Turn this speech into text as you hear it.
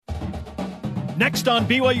Next on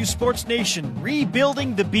BYU Sports Nation,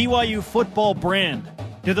 rebuilding the BYU football brand.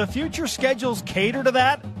 Do the future schedules cater to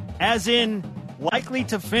that? As in, likely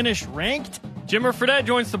to finish ranked? Jimmer Fredette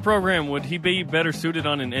joins the program. Would he be better suited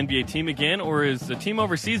on an NBA team again, or is the team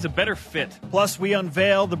overseas a better fit? Plus, we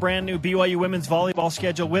unveil the brand new BYU women's volleyball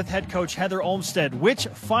schedule with head coach Heather Olmstead. Which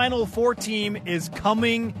Final Four team is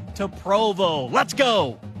coming to Provo? Let's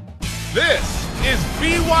go! This is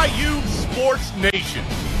BYU Sports Nation,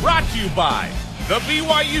 brought to you by The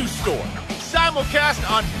BYU Store, simulcast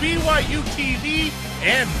on BYU TV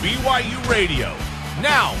and BYU Radio.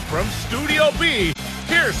 Now, from Studio B,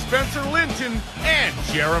 here's Spencer Linton and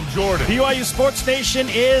Jarom Jordan. BYU Sports Nation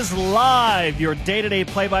is live. Your day-to-day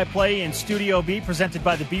play-by-play in Studio B, presented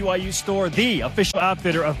by the BYU Store, the official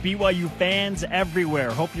outfitter of BYU fans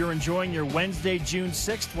everywhere. Hope you're enjoying your Wednesday, June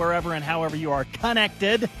 6th, wherever and however you are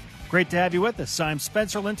connected. Great to have you with us. I'm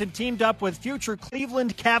Spencer Linton, teamed up with future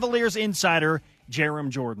Cleveland Cavaliers insider Jarom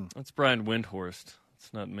Jordan. That's Brian Windhorst.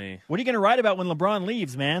 It's not me. What are you going to write about when LeBron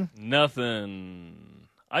leaves, man? Nothing.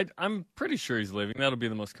 I'm pretty sure he's leaving. That'll be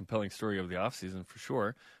the most compelling story of the offseason for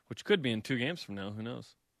sure, which could be in 2 games from now. Who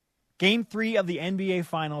knows? Game 3 of the NBA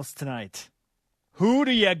Finals tonight. Who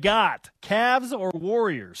do you got, Cavs or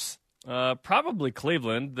Warriors? Probably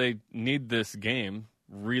Cleveland. They need this game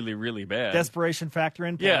really, really bad. Desperation factor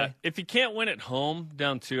in play. Yeah, if you can't win at home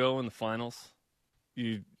down 2-0 in the finals,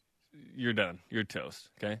 you're done. You're toast,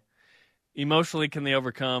 okay? Emotionally, can they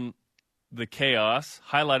overcome the chaos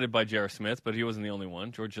highlighted by J.R. Smith, but he wasn't the only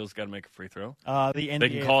one. George Hill's got to make a free throw. The NBA they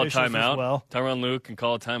can call a timeout. Well. Tyronn Lue can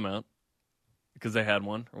call a timeout because they had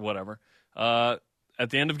one or whatever at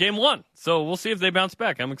the end of game 1. So we'll see if they bounce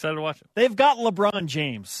back. I'm excited to watch it. They've got LeBron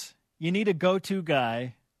James. You need a go-to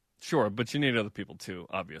guy. Sure, but you need other people too,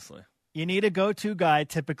 obviously. You need a go-to guy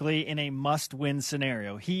typically in a must-win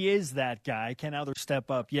scenario. He is that guy. Can others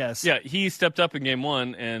step up? Yes. Yeah, he stepped up in game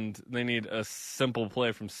 1, and they need a simple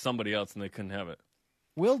play from somebody else, and they couldn't have it.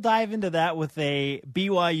 We'll dive into that with a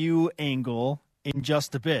BYU angle in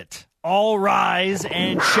just a bit. All rise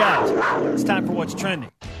and shout. It's time for What's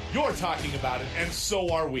Trending. You're talking about it, and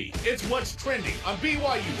so are we. It's What's Trending on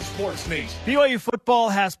BYU Sports Nation. BYU football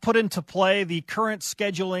has put into play the current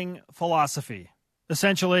scheduling philosophy.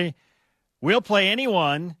 Essentially, we'll play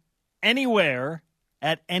anyone, anywhere,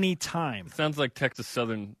 at any time. Sounds like Texas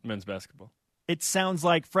Southern men's basketball. It sounds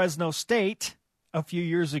like Fresno State a few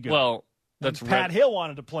years ago. Well, that's Pat Hill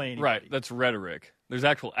wanted to play anybody. Right, that's rhetoric. There's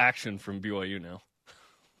actual action from BYU now.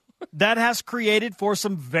 That has created for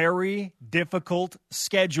some very difficult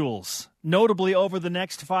schedules, notably over the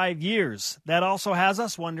next 5 years. That also has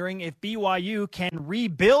us wondering if BYU can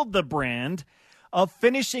rebuild the brand of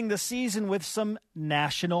finishing the season with some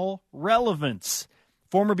national relevance.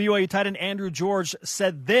 Former BYU tight end Andrew George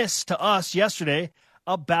said this to us yesterday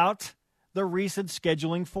about the recent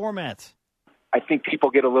scheduling format. I think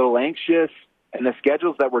people get a little anxious, and the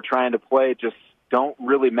schedules that we're trying to play just don't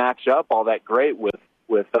really match up all that great with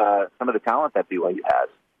some of the talent that BYU has.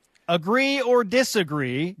 Agree or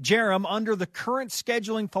disagree, Jarom, under the current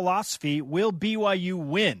scheduling philosophy, will BYU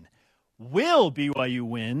win? Will BYU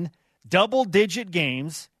win double-digit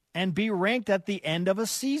games and be ranked at the end of a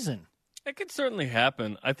season? It could certainly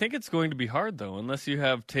happen. I think it's going to be hard, though, unless you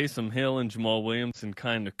have Taysom Hill and Jamal Williams and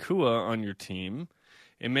Kai Nakua on your team.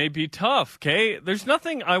 It may be tough, okay? There's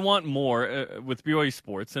nothing I want more with BYU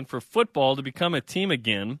sports than for football to become a team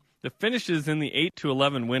again that finishes in the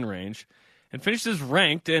 8-11 win range and finishes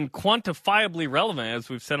ranked and quantifiably relevant, as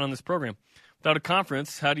we've said on this program. Without a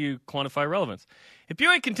conference, how do you quantify relevance? If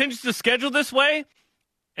BYU continues to schedule this way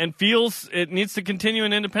and feels it needs to continue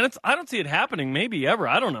in independence, I don't see it happening maybe ever.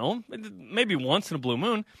 I don't know. Maybe once in a blue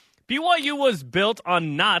moon. BYU was built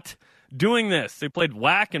on not doing this. They played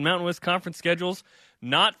WAC and Mountain West Conference schedules,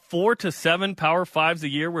 not 4 to 7 Power 5s a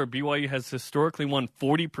year, where BYU has historically won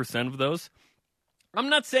 40% of those. I'm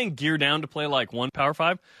not saying gear down to play like 1 Power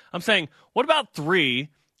 5. I'm saying, what about 3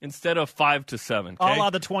 instead of 5 to 7? Okay? A la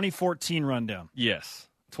the 2014 rundown. Yes,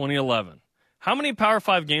 2011. How many Power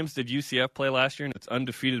 5 games did UCF play last year in its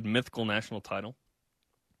undefeated mythical national title?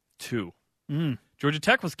 2. Georgia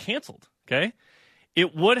Tech was canceled, okay?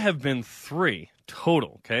 It would have been 3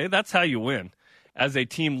 total, okay? That's how you win as a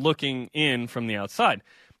team looking in from the outside.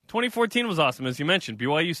 2014 was awesome, as you mentioned.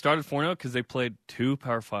 BYU started 4-0 because they played 2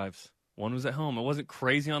 Power 5s. 1 was at home. It wasn't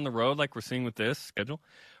crazy on the road like we're seeing with this schedule.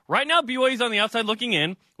 Right now, BYU's on the outside looking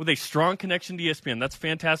in with a strong connection to ESPN. That's a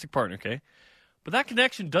fantastic partner, okay? But that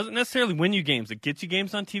connection doesn't necessarily win you games. It gets you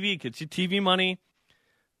games on TV. It gets you TV money.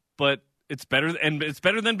 But it's better, and it's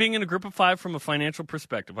better than being in a group of 5 from a financial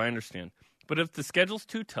perspective. I understand. But if the schedule's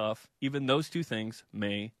too tough, even those two things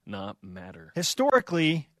may not matter.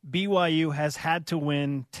 Historically, BYU has had to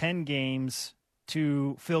win 10 games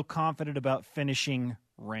to feel confident about finishing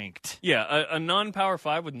ranked. Yeah, a non-Power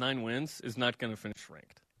 5 with 9 wins is not going to finish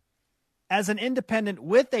ranked. As an independent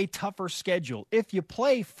with a tougher schedule, if you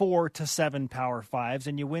play 4 to 7 Power 5s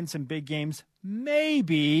and you win some big games,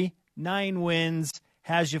 maybe 9 wins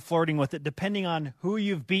has you flirting with it, depending on who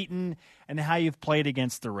you've beaten and how you've played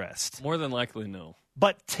against the rest. More than likely, no.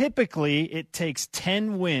 But typically, it takes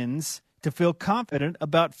 10 wins to feel confident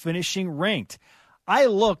about finishing ranked. I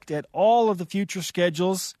looked at all of the future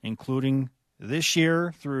schedules, including this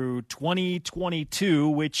year through 2022,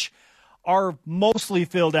 which are mostly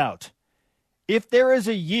filled out. If there is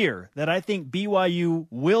a year that I think BYU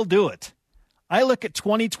will do it, I look at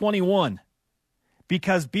 2021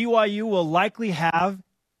 because BYU will likely have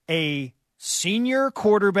a senior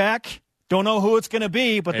quarterback. Don't know who it's going to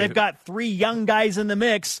be, but they've got 3 young guys in the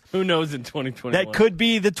mix. Who knows in 2021? That could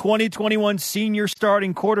be the 2021 senior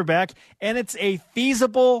starting quarterback, and it's a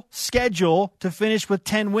feasible schedule to finish with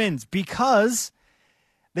 10 wins because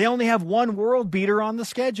they only have 1 world beater on the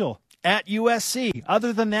schedule at USC.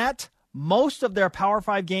 Other than that, most of their Power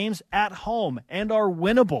 5 games at home and are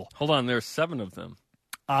winnable. Hold on, there's 7 of them.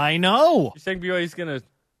 I know. You think BYU's going to...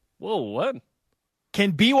 Whoa, what?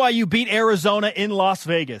 Can BYU beat Arizona in Las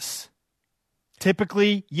Vegas?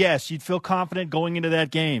 Typically, yes, you'd feel confident going into that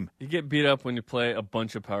game. You get beat up when you play a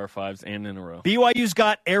bunch of Power 5s and in a row. BYU's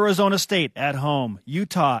got Arizona State at home,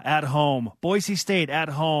 Utah at home, Boise State at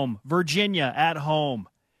home, Virginia at home.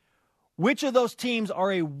 Which of those teams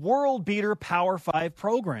are a world beater Power 5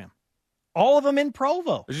 program? All of them in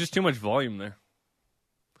Provo. There's just too much volume there.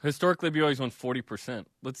 Historically, BYU's won 40%.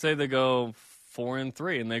 Let's say they go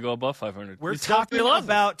 4-3 and they go above 500. We're talking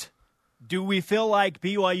about... Do we feel like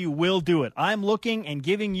BYU will do it? I'm looking and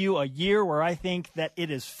giving you a year where I think that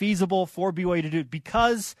it is feasible for BYU to do it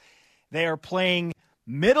because they are playing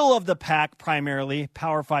middle of the pack primarily,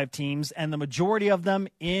 Power 5 teams, and the majority of them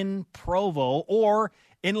in Provo or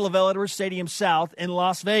in LaVell Edwards Stadium South in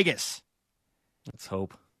Las Vegas. Let's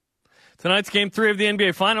hope. Tonight's Game 3 of the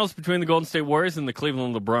NBA Finals between the Golden State Warriors and the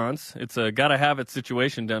Cleveland LeBrons. It's a gotta-have-it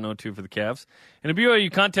situation down 0-2 for the Cavs. In a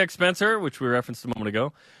BYU context, Spencer, which we referenced a moment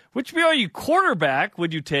ago, which BYU quarterback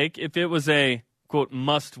would you take if it was a, quote,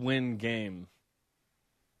 must-win game?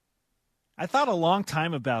 I thought a long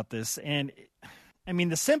time about this, and, I mean,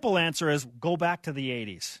 the simple answer is go back to the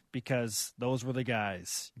 80s because those were the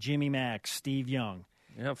guys. Jimmy Max, Steve Young.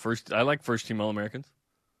 Yeah, I like first-team All-Americans.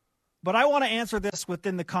 But I want to answer this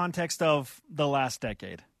within the context of the last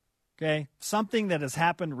decade, okay? Something that has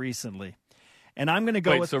happened recently. And I'm going to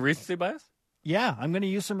go so recency bias? Yeah, I'm going to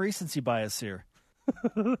use some recency bias here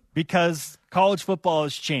because college football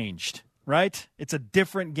has changed, right? It's a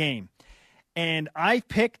different game. And I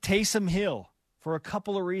picked Taysom Hill for a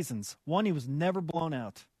couple of reasons. One, he was never blown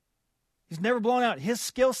out. He's never blown out. His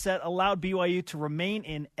skill set allowed BYU to remain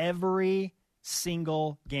in every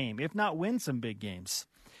single game, if not win some big games.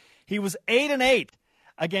 He was 8-8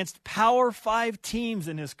 against Power 5 teams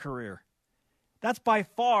in his career. That's by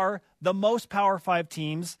far the most Power 5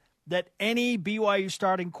 teams that any BYU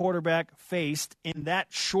starting quarterback faced in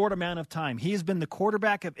that short amount of time. He has been the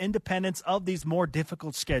quarterback of independence of these more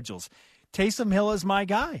difficult schedules. Taysom Hill is my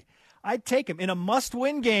guy. I'd take him. In a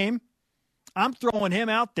must-win game, I'm throwing him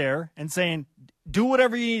out there and saying, do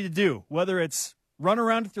whatever you need to do, whether it's run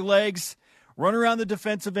around with your legs, run around the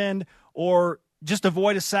defensive end, or just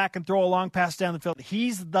avoid a sack and throw a long pass down the field.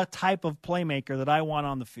 He's the type of playmaker that I want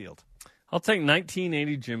on the field. I'll take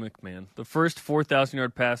 1980 Jim McMahon, the first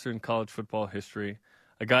 4,000-yard passer in college football history,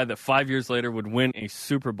 a guy that 5 years later would win a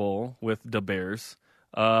Super Bowl with the Bears.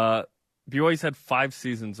 BYU's had 5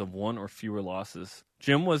 seasons of 1 or fewer losses.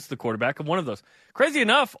 Jim was the quarterback of one of those. Crazy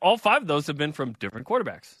enough, all 5 of those have been from different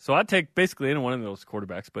quarterbacks. So I'd take basically any one of those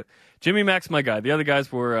quarterbacks. But Jimmy Mack's my guy. The other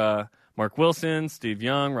guys were Mark Wilson, Steve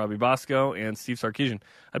Young, Robbie Bosco, and Steve Sarkisian.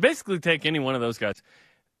 I'd basically take any one of those guys.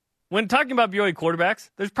 When talking about BYU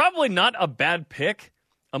quarterbacks, there's probably not a bad pick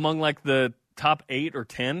among like the top 8 or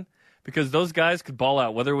 10 because those guys could ball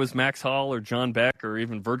out, whether it was Max Hall or John Beck or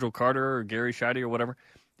even Virgil Carter or Gary Scheide or whatever.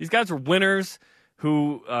 These guys were winners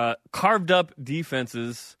who carved up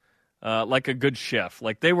defenses like a good chef.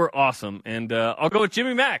 Like, they were awesome. And I'll go with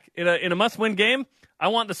Jimmy Mack. In a must-win game, I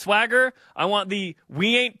want the swagger. I want the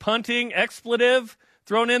we ain't punting expletive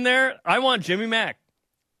thrown in there. I want Jimmy Mack.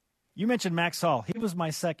 You mentioned Max Hall. He was my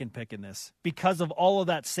second pick in this because of all of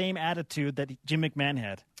that same attitude that Jim McMahon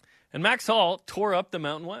had. And Max Hall tore up the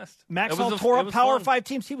Mountain West. Max Hall tore up Power 5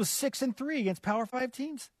 teams. He was 6-3 against Power 5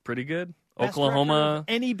 teams. Pretty good. Best Oklahoma.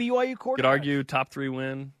 Any BYU quarterback. Could argue top 3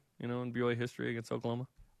 win, in BYU history against Oklahoma.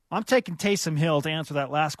 I'm taking Taysom Hill to answer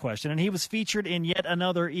that last question, and he was featured in yet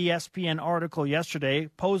another ESPN article yesterday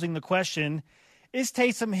posing the question, is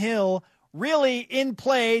Taysom Hill really in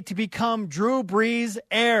play to become Drew Brees'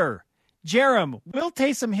 heir? Jarom, will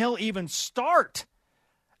Taysom Hill even start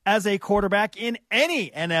as a quarterback in any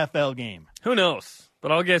NFL game? Who knows?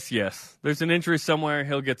 But I'll guess yes. There's an injury somewhere.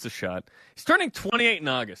 He'll get a shot. He's turning 28 in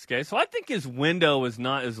August, okay? So I think his window is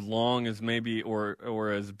not as long as maybe or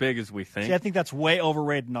as big as we think. See, I think that's way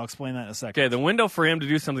overrated, and I'll explain that in a second. Okay, the window for him to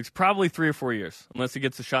do something is probably 3 or 4 years, unless he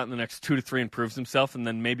gets a shot in the next 2 to 3 and proves himself, and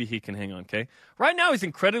then maybe he can hang on, okay? Right now he's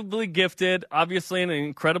incredibly gifted, obviously in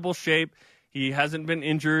incredible shape. He hasn't been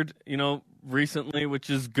injured, recently, which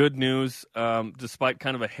is good news, despite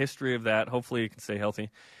kind of a history of that. Hopefully he can stay healthy.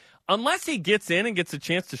 Unless he gets in and gets a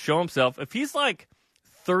chance to show himself, if he's like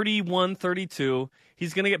 31, 32,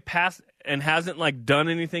 he's going to get passed and hasn't done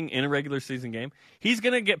anything in a regular season game. He's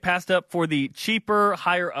going to get passed up for the cheaper,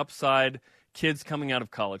 higher upside kids coming out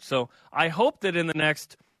of college. So I hope that in the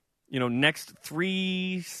next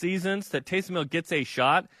 3 seasons that Taysom Hill gets a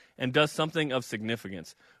shot and does something of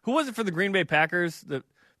significance. Who was it for the Green Bay Packers that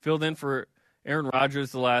filled in for Aaron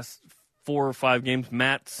Rodgers the last 4 or 5 games?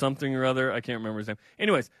 Matt something or other. I can't remember his name.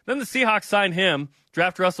 Anyways, then the Seahawks signed him,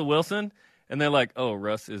 draft Russell Wilson, and they're like, oh,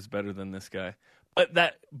 Russ is better than this guy.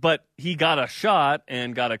 But he got a shot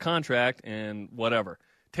and got a contract and whatever.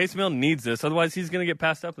 Taysom Hill needs this. Otherwise, he's going to get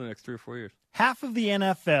passed up in the next 3 or 4 years. Half of the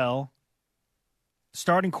NFL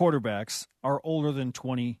starting quarterbacks are older than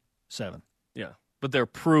 27. Yeah, but they're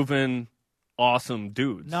proven awesome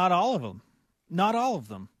dudes. Not all of them.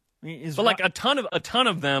 I mean, but a ton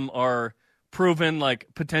of them are proven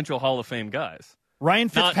potential Hall of Fame guys. Ryan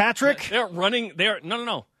Fitzpatrick? They're running.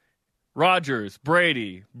 No. Rodgers,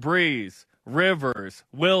 Brady, Breeze, Rivers,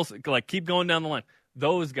 Wilson. Keep going down the line.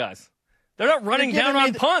 Those guys. They're not running down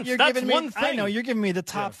on punts. That's one thing. I know you're giving me the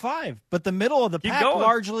top 5, but the middle of the pack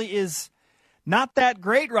largely is not that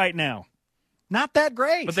great right now. Not that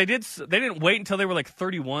great. But they didn't wait until they were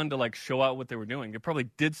 31 to show out what they were doing. They probably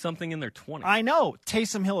did something in their 20s. I know.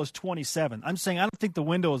 Taysom Hill is 27. I'm saying I don't think the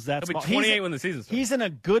window is that small. He'll be 28 when the season starts. He's in a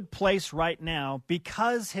good place right now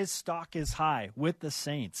because his stock is high with the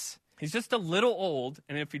Saints. He's just a little old,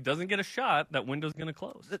 and if he doesn't get a shot, that window's going to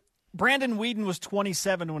close. Brandon Weeden was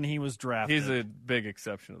 27 when he was drafted. He's a big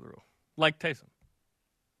exception to the rule. Like Taysom.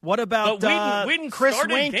 What about Whedon Chris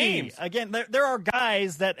started Weinke? Games. Again, there are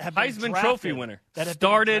guys that have been Heisman drafted, Trophy winner that have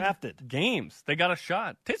started been drafted. games. They got a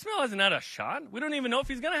shot. Taysom Hill hasn't had a shot. We don't even know if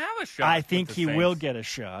he's going to have a shot. I think he will get a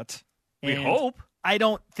shot. We hope. I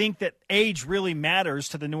don't think that age really matters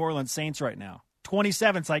to the New Orleans Saints right now.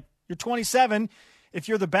 27's you're 27. If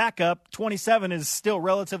you're the backup, 27 is still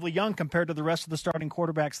relatively young compared to the rest of the starting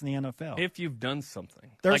quarterbacks in the NFL. If you've done something.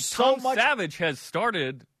 There's so Tom much Savage has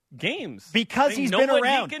started games because he's been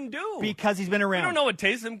around. He can do. Because he's been around. We don't know what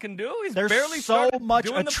Taysom can do. He's There's barely so much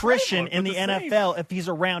doing attrition in the NFL. Saints. If he's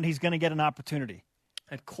around, he's going to get an opportunity.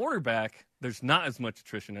 At quarterback, there's not as much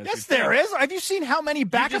attrition as yes, there is. Have you seen how many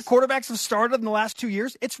backup quarterbacks have started in the last 2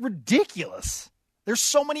 years? It's ridiculous. There's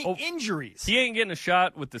so many injuries. He ain't getting a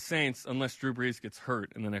shot with the Saints unless Drew Brees gets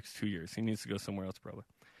hurt in the next 2 years. He needs to go somewhere else probably.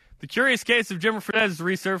 The curious case of Jimmer Fredette has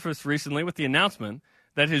resurfaced recently with the announcement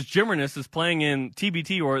that his Jimmerness is playing in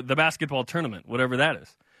TBT, or the basketball tournament, whatever that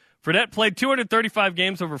is. Fredette played 235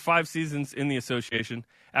 games over 5 seasons in the association,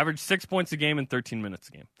 averaged 6 points a game and 13 minutes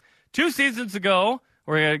a game. 2 seasons ago,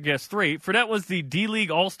 or I guess 3, Fredette was the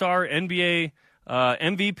D-League All-Star NBA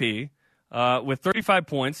MVP with 35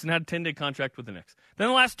 points and had a 10-day contract with the Knicks. Then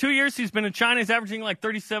the last 2 years, he's been in China. He's averaging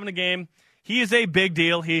 37 a game. He is a big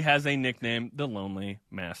deal. He has a nickname, the Lonely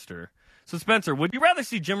Master. So, Spencer, would you rather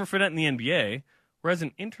see Jimmer Fredette in the NBA or as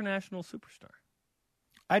an international superstar?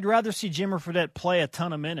 I'd rather see Jimmer Fredette play a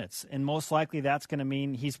ton of minutes, and most likely that's going to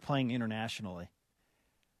mean he's playing internationally.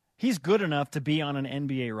 He's good enough to be on an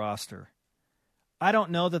NBA roster. I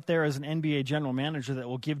don't know that there is an NBA general manager that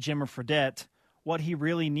will give Jimmer Fredette what he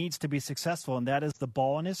really needs to be successful, and that is the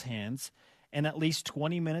ball in his hands and at least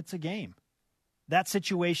 20 minutes a game. That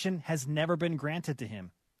situation has never been granted to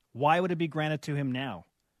him. Why would it be granted to him now?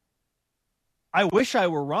 I wish I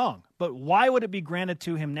were wrong, but why would it be granted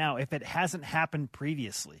to him now if it hasn't happened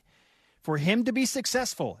previously? For him to be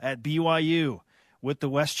successful at BYU with the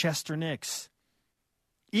Westchester Knicks,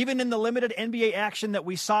 even in the limited NBA action that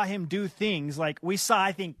we saw him do things, like we saw,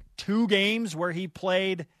 I think, 2 games where he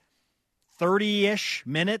played 30-ish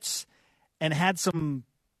minutes and had some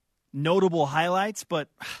notable highlights. But,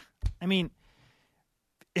 I mean,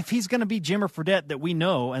 if he's going to be Jimmer Fredette that we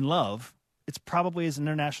know and love, it's probably as an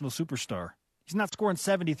international superstar. He's not scoring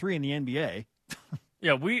 73 in the NBA.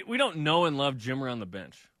 Yeah, we don't know and love Jimmer on the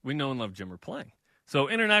bench. We know and love Jimmer playing. So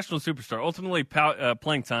international superstar. Ultimately,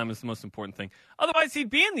 playing time is the most important thing. Otherwise, he'd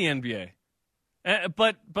be in the NBA.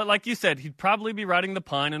 But like you said, he'd probably be riding the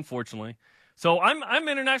pine, unfortunately. So I'm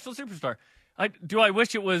international superstar. Do I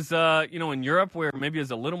wish it was in Europe where maybe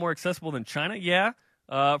it's a little more accessible than China? Yeah.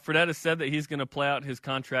 Fredette has said that he's going to play out his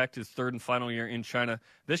contract, his third and final year in China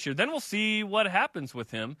this year. Then we'll see what happens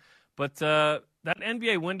with him. But that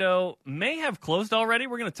NBA window may have closed already.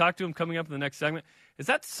 We're going to talk to him coming up in the next segment. Is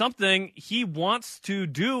that something he wants to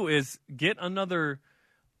do, is get another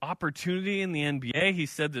opportunity in the NBA? He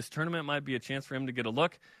said this tournament might be a chance for him to get a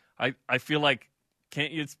look. I feel like,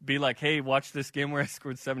 can't you be like, hey, watch this game where I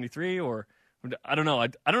scored 73? Or I don't know.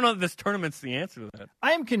 I don't know if this tournament's the answer to that.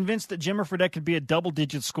 I am convinced that Jimmer Fredette could be a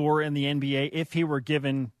double-digit scorer in the NBA if he were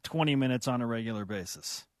given 20 minutes on a regular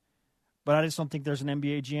basis. But I just don't think there's an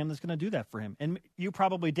NBA GM that's going to do that for him. And you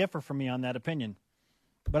probably differ from me on that opinion.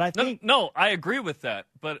 But I think no, I agree with that.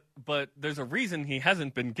 But there's a reason he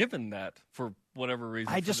hasn't been given that for whatever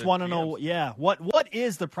reason. I just want to know, what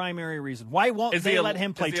is the primary reason? Why won't they let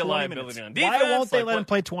him play 20 minutes? Why won't they let him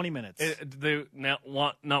play 20 minutes? They not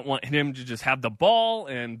want him to just have the ball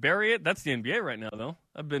and bury it? That's the NBA right now, though.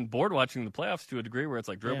 I've been bored watching the playoffs to a degree where it's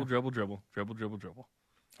like dribble.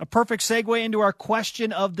 A perfect segue into our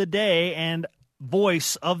question of the day and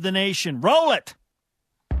voice of the nation. Roll it!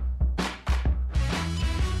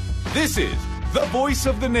 This is the voice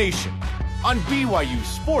of the nation on BYU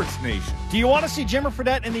Sports Nation. Do you want to see Jimmer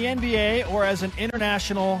Fredette in the NBA or as an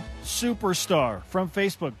international superstar? From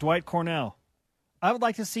Facebook, Dwight Cornell. I would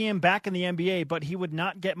like to see him back in the NBA, but he would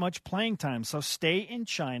not get much playing time, so stay in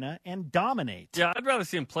China and dominate. Yeah, I'd rather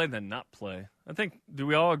see him play than not play. I think, do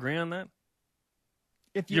we all agree on that?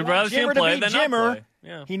 If you'd rather see him play than Jimmer, not play.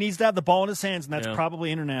 Yeah. He needs to have the ball in his hands, and that's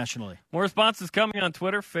probably internationally. More responses coming on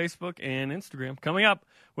Twitter, Facebook, and Instagram. Coming up,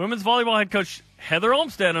 women's volleyball head coach Heather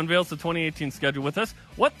Olmstead unveils the 2018 schedule with us.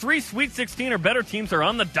 What 3 Sweet 16 or better teams are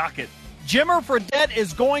on the docket? Jimmer Fredette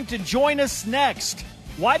is going to join us next.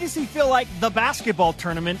 Why does he feel like the basketball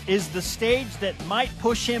tournament is the stage that might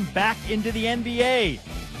push him back into the NBA?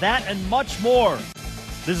 That and much more.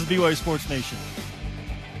 This is BYU Sports Nation.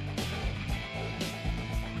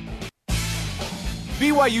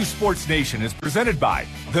 BYU Sports Nation is presented by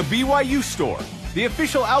The BYU Store, the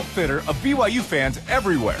official outfitter of BYU fans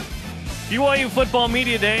everywhere. BYU Football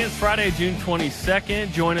Media Day is Friday, June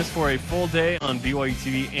 22nd. Join us for a full day on BYU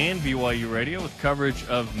TV and BYU Radio with coverage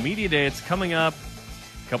of Media Day. It's coming up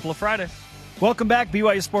a couple of Fridays. Welcome back,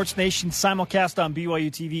 BYU Sports Nation, simulcast on BYU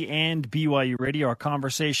TV and BYU Radio. Our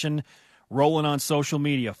conversation rolling on social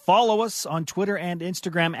media. Follow us on Twitter and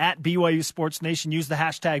Instagram at BYU Sports Nation. Use the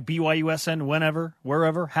hashtag BYUSN whenever,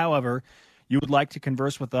 wherever, however you would like to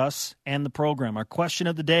converse with us and the program. Our question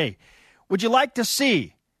of the day: would you like to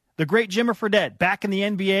see the great Jimmer Fredette back in the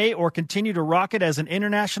NBA or continue to rock it as an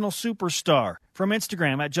international superstar? From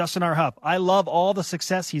Instagram at Justin R. Huff. I love all the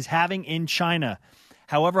success he's having in China.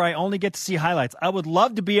 However, I only get to see highlights. I would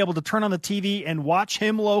love to be able to turn on the TV and watch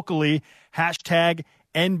him locally. Hashtag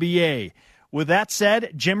NBA. With that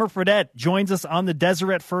said, Jimmer Fredette joins us on the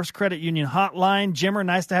Deseret First Credit Union hotline. Jimmer,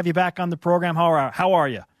 nice to have you back on the program. How are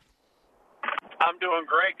you? I'm doing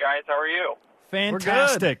great, guys. How are you?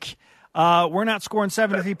 Fantastic. We're not scoring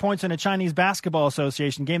 73 points in a Chinese Basketball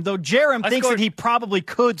Association game, though Jarom thinks that he probably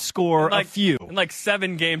could score a few. In like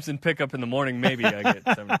 7 games in pickup in the morning, maybe I get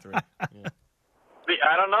 73. Yeah.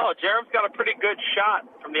 I don't know. Jarom's got a pretty good shot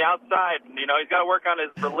from the outside. You know, he's got to work on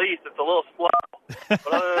his release. It's a little slow.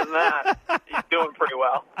 But other than that, he's doing pretty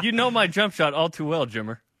well. You know my jump shot all too well,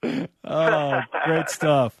 Jimmer. Oh, great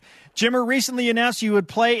stuff. Jimmer, recently announced you would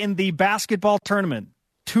play in the basketball tournament.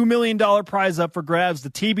 $2 million prize up for grabs, the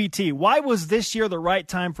TBT. Why was this year the right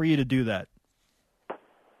time for you to do that?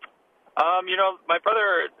 You know, my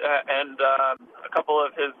brother and a couple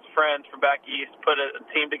of his friends from back east put a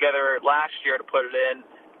team together last year to put it in.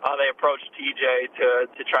 They approached TJ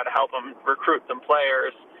to try to help him recruit some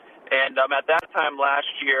players. And at that time last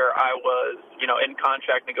year, I was, in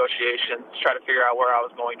contract negotiations to try to figure out where I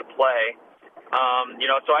was going to play.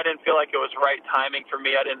 So I didn't feel like it was right timing for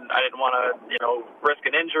me. I didn't want to, risk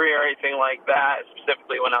an injury or anything like that,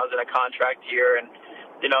 specifically when I was in a contract year. And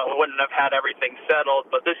I wouldn't have had everything settled.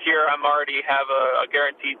 But this year, I'm already have a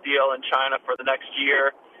guaranteed deal in China for the next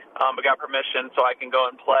year. I got permission so I can go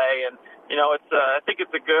and play. And, I think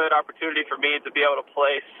it's a good opportunity for me to be able to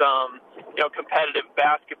play some, competitive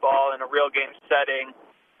basketball in a real game setting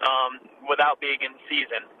without being in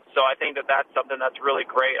season. So I think that that's something that's really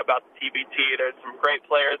great about the TBT. There's some great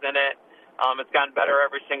players in it. It's gotten better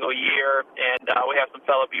every single year. And we have some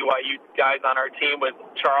fellow BYU guys on our team with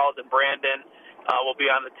Charles and Brandon. will be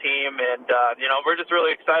on the team, and we're just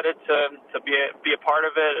really excited to be a part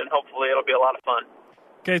of it, and hopefully it'll be a lot of fun.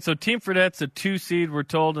 Okay, so Team Fredette's a 2 seed, we're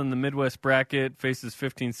told, in the Midwest bracket, faces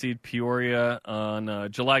 15 seed Peoria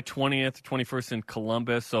on July 20th, 21st in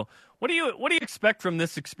Columbus. So what do you expect from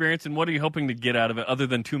this experience, and what are you hoping to get out of it other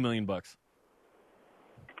than $2 million?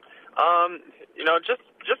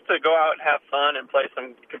 Just to go out and have fun and play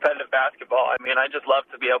some competitive basketball. I mean, I just love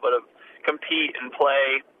to be able to compete and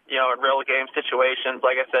play, in real game situations,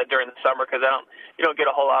 like I said, during the summer, because you don't get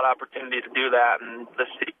a whole lot of opportunity to do that. And the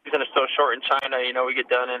season is so short in China. We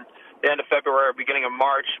get done in the end of February, beginning of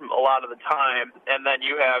March, a lot of the time, and then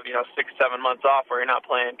you have 6-7 months off where you're not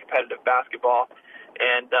playing competitive basketball.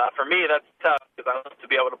 And for me, that's tough because I love to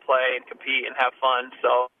be able to play and compete and have fun.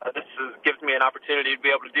 So gives me an opportunity to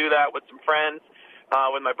be able to do that with some friends,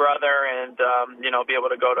 with my brother, and be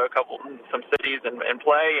able to go to some cities and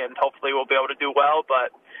play, and hopefully we'll be able to do well.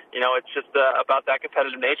 But it's just about that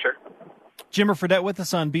competitive nature. Jimmer Fredette with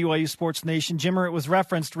us on BYU Sports Nation. Jimmer, it was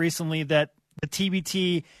referenced recently that the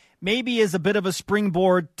TBT maybe is a bit of a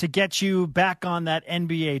springboard to get you back on that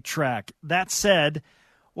NBA track. That said,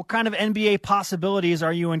 what kind of NBA possibilities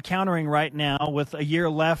are you encountering right now with a year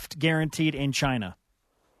left guaranteed in China?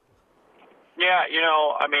 Yeah,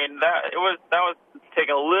 that was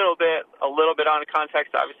taking a little bit out of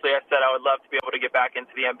context. Obviously, I said I would love to be able to get back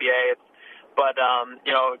into the NBA, but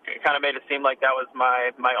it kind of made it seem like that was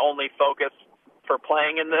my only focus for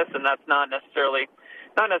playing in this, and that's not necessarily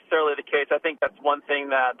the case. I think that's one thing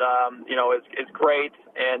that is great,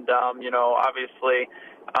 and obviously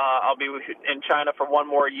I'll be in China for one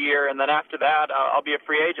more year, and then after that I'll be a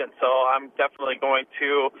free agent. So I'm definitely going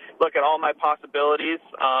to look at all my possibilities.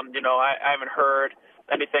 I haven't heard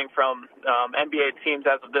anything from NBA teams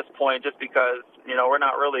as of this point, just because we're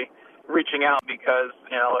not really reaching out because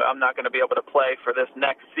I'm not going to be able to play for this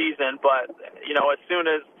next season. But as soon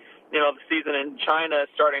as the season in China is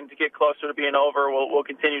starting to get closer to being over, we'll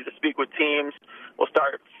continue to speak with teams. We'll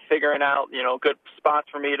start figuring out good spots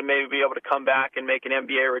for me to maybe be able to come back and make an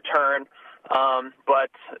NBA return.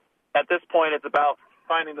 But at this point, it's about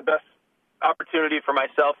finding the best opportunity for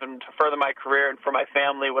myself and to further my career and for my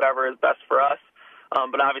family, whatever is best for us.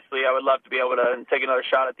 But obviously, I would love to be able to take another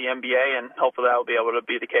shot at the NBA, and hopefully that will be able to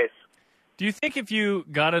be the case. Do you think if you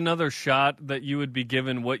got another shot that you would be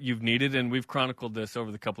given what you've needed? And we've chronicled this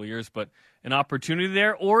over the couple of years, but an opportunity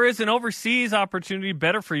there, or is an overseas opportunity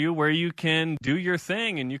better for you where you can do your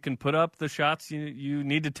thing and you can put up the shots you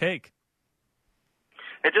need to take?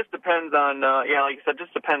 It just depends on, like you said,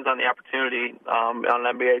 just depends on the opportunity on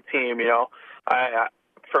an NBA team.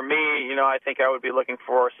 For me, I think I would be looking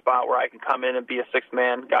for a spot where I can come in and be a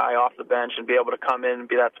six-man guy off the bench and be able to come in and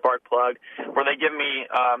be that spark plug, where they give me,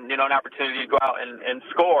 an opportunity to go out and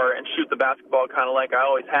score and shoot the basketball kind of like I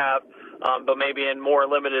always have, but maybe in more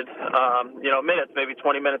limited, minutes, maybe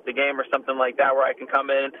 20 minutes a game or something like that, where I can come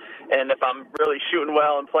in, and if I'm really shooting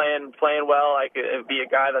well and playing well, I could be a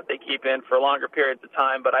guy that they keep in for longer periods of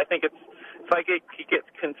time. But I think if I get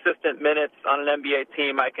consistent minutes on an NBA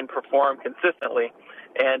team, I can perform consistently.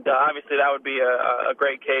 And obviously that would be a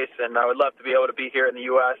great case, and I would love to be able to be here in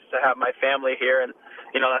the U.S., to have my family here. And,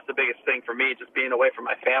 that's the biggest thing for me, just being away from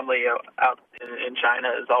my family out in China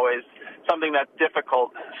is always something that's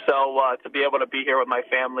difficult. So to be able to be here with my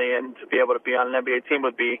family and to be able to be on an NBA team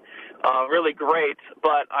would be really great,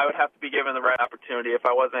 but I would have to be given the right opportunity. If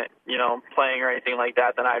I wasn't, playing or anything like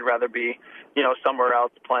that, then I'd rather be, somewhere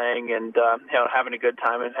else playing and, having a good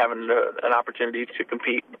time and having an opportunity to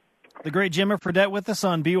compete. The great Jimmer Fredette with us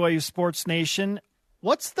on BYU Sports Nation.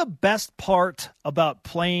 What's the best part about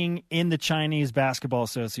playing in the Chinese Basketball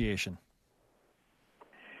Association?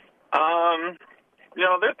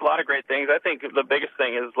 There's a lot of great things. I think the biggest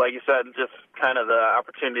thing is, like you said, just kind of the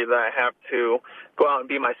opportunity that I have to go out and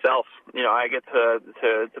be myself. I get to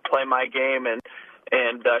play my game and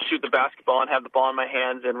shoot the basketball and have the ball in my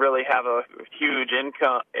hands and really have a huge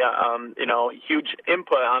huge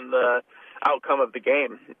input on the outcome of the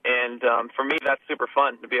game. And for me, that's super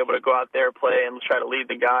fun to be able to go out there, play, and try to lead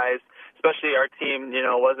the guys. Especially our team,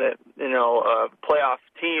 wasn't a playoff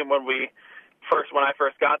team when I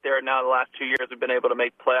first got there. And now the last 2 years, we've been able to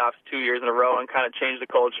make playoffs 2 years in a row and kind of change the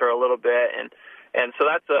culture a little bit. And so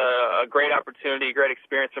that's a great opportunity, a great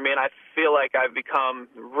experience for me. And I feel like I've become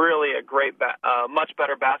really a great, much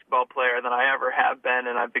better basketball player than I ever have been,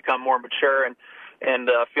 and I've become more mature and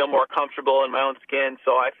feel more comfortable in my own skin.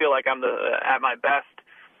 So I feel like I'm at my best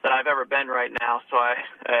that I've ever been right now. So I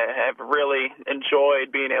have really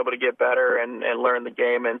enjoyed being able to get better and learn the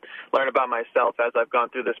game and learn about myself as I've gone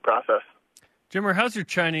through this process. Jimmer, how's your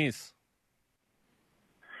Chinese?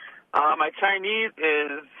 My Chinese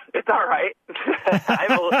it's all right.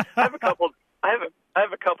 I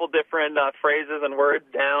have a couple different phrases and words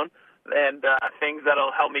down, and things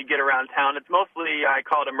that'll help me get around town. It's mostly, I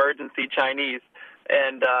call it emergency Chinese,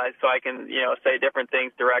 and so I can say different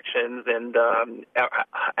things, directions, and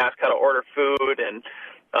ask how to order food, and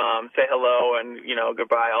say hello and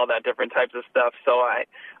goodbye, all that different types of stuff. So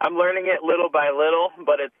I'm learning it little by little,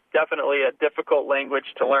 but it's definitely a difficult language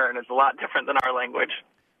to learn. It's a lot different than our language.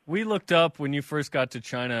 We looked up when you first got to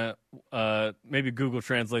China, maybe Google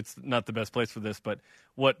Translate's not the best place for this, but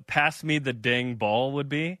what pass me the dang ball would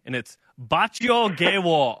be, and it's Bachio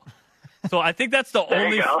Gaewo. So I think that's the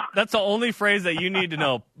only phrase that you need to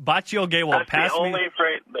know. Bachio Gaewo. That's the only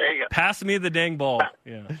phrase. There you go. Pass me the dang ball.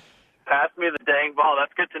 Yeah. Pass me the dang ball.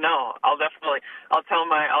 That's good to know. I'll tell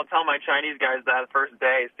my Chinese guys that first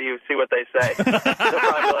day. See what they say. They'll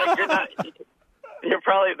probably be like,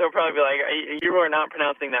 they'll probably be like, you are not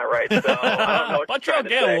pronouncing that right. So I don't know what you're trying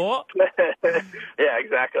to say. Yeah,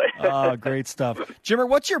 exactly. Oh, great stuff. Jimmer,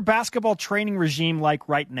 what's your basketball training regime like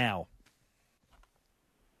right now?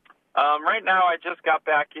 Right now, I just got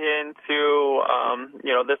back into,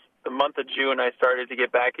 the month of June, I started to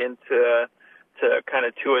get back into kind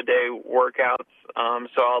of 2-a-day workouts.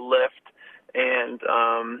 So I'll lift and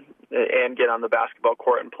get on the basketball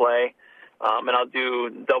court and play. And I'll do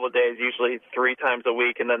double days, usually 3 times a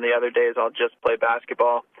week, and then the other days I'll just play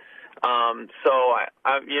basketball. So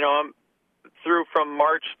I'm through from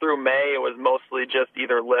March through May, it was mostly just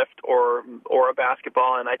either lift or a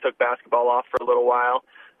basketball, and I took basketball off for a little while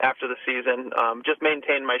after the season. Just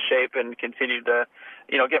maintain my shape and continue to,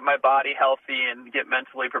 get my body healthy and get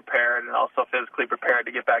mentally prepared and also physically prepared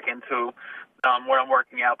to get back into when I'm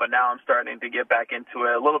working out. But now I'm starting to get back into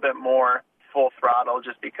it a little bit more full throttle,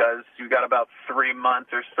 just because you've got about 3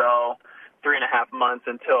 months or so, 3.5 months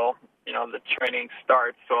until the training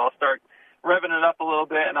starts. So I'll start revving it up a little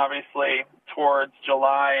bit, and obviously towards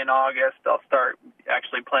July and August I'll start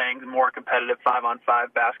actually playing more competitive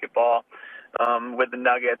 5-on-5 basketball with the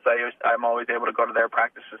Nuggets. I'm always able to go to their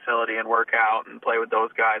practice facility and work out and play with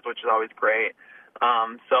those guys, which is always great.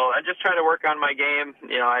 So I just try to work on my game.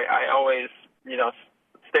 I always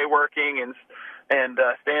stay working and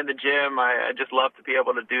stay in the gym. I just love to be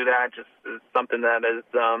able to do that. Just is something that is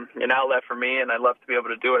an outlet for me, and I love to be able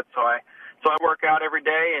to do it. So I work out every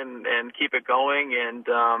day and keep it going, and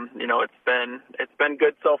it's been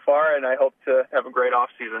good so far, and I hope to have a great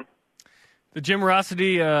off season. The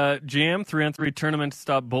Gymrosity Jam 3-on-3 tournament to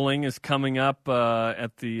stop bullying is coming up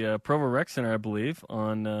at the Provo Rec Center, I believe,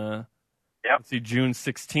 on June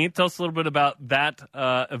 16th. Tell us a little bit about that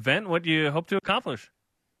event. What do you hope to accomplish?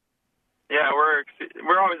 Yeah, we're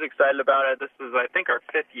always excited about it. This is, I think, our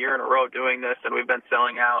 5th year in a row doing this, and we've been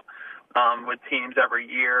selling out with teams every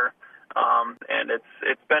year. And it's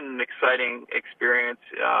been an exciting experience.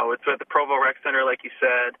 It's at the Provo Rec Center, like you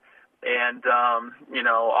said, and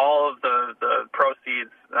all of the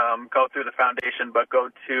proceeds go through the foundation, but go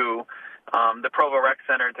to the Provo Rec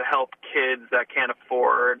Center to help kids that can't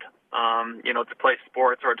afford to play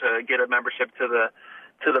sports or to get a membership to the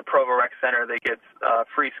Provo Rec Center. They get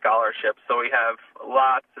free scholarships. So we have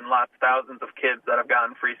lots and lots, thousands of kids that have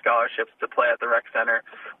gotten free scholarships to play at the Rec Center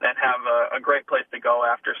and have a great place to go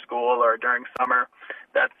after school or during summer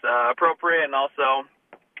that's appropriate. And also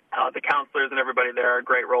the counselors and everybody there are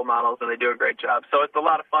great role models, and they do a great job. So it's a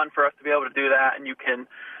lot of fun for us to be able to do that, and you can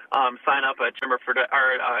sign up at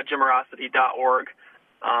Gymrosity.org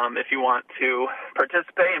if you want to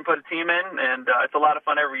participate and put a team in. And it's a lot of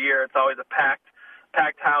fun every year. It's always a packed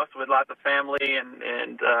house with lots of family and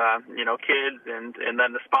kids, and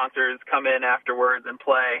then the sponsors come in afterwards and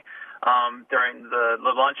play during the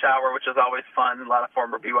lunch hour, which is always fun. A lot of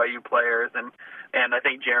former BYU players, and I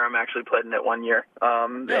think Jarom actually played in it one year.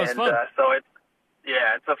 It's fun. So it's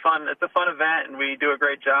a fun event, and we do a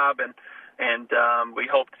great job, and we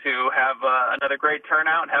hope to have another great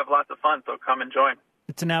turnout and have lots of fun. So come and join.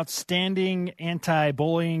 It's an outstanding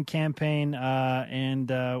anti-bullying campaign, and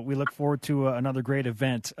we look forward to another great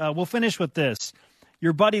event. We'll finish with this.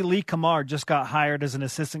 Your buddy Lee Kamar just got hired as an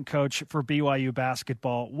assistant coach for BYU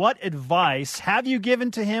basketball. What advice have you given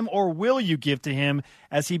to him, or will you give to him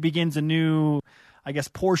as he begins a new,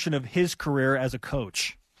 portion of his career as a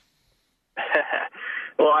coach?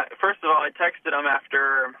 Well, first of all, I texted him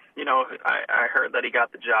after, I heard that he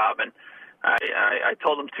got the job, and I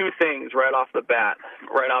told him 2 things right off the bat,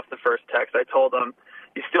 right off the first text. I told him,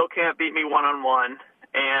 you still can't beat me one-on-one,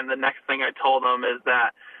 and the next thing I told him is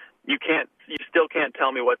that you still can't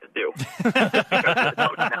tell me what to do.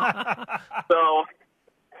 So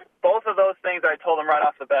both of those things I told him right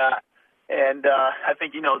off the bat, and I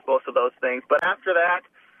think he knows both of those things. But after that,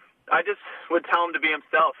 I just would tell him to be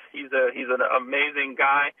himself. He's an amazing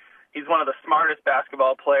guy. He's one of the smartest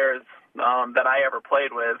basketball players that I ever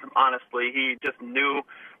played with. Honestly, he just knew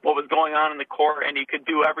what was going on in the court, and he could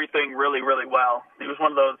do everything really, really well. He was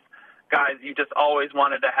one of those guys you just always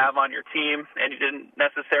wanted to have on your team, and he didn't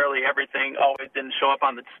necessarily everything always didn't show up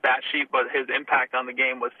on the stat sheet, but his impact on the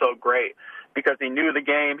game was so great because he knew the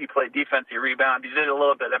game. He played defense, he rebounded, he did a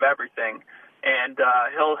little bit of everything, and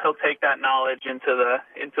he'll take that knowledge into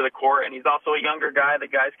the court. And he's also a younger guy.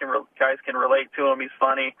 The guys can relate to him. He's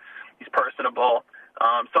funny, he's personable.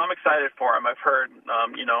 So I'm excited for him. I've heard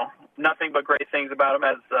nothing but great things about him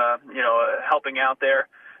as helping out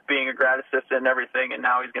there, being a grad assistant and everything, and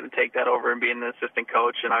now he's going to take that over and be an assistant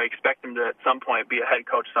coach, and I expect him to at some point be a head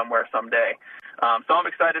coach somewhere someday. So I'm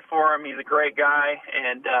excited for him. He's a great guy,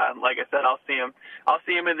 and like I said, I'll see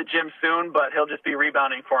him in the gym soon, but he'll just be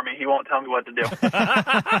rebounding for me. He won't tell me what to do.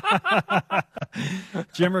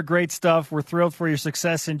 Jimmer, great stuff. We're thrilled for your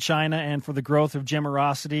success in China and for the growth of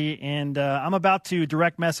Jimmerosity, and I'm about to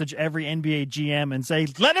direct message every NBA GM and say,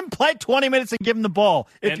 let him play 20 minutes and give him the ball,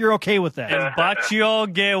 if you're okay with that. And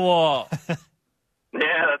Bachio Gewa.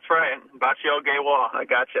 Yeah, that's right. Bachio Gewa. I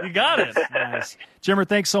got you. You got it. Nice. Jimmer,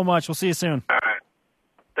 thanks so much. We'll see you soon. All right.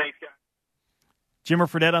 Thanks, guys. Jimmer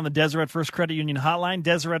Fredette on the Deseret First Credit Union Hotline.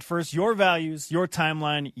 Deseret First, your values, your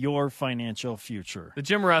timeline, your financial future. The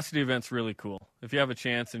Jimmerosity event's really cool. If you have a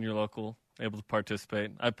chance and you're local, able to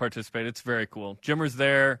participate, I participate. It's very cool. Jimmer's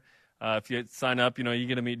there. If you sign up, you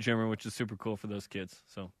get to meet Jimmer, which is super cool for those kids.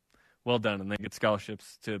 So well done. And they get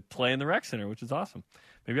scholarships to play in the rec center, which is awesome.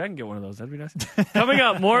 Maybe I can get one of those. That'd be nice. Coming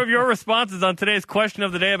up, more of your responses on today's question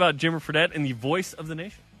of the day about Jimmer Fredette and the voice of the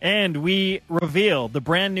nation. And we reveal the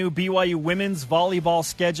brand new BYU women's volleyball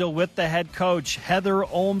schedule with the head coach, Heather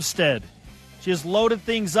Olmstead. She has loaded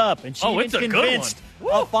things up, and she is convinced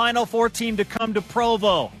a Final Four team to come to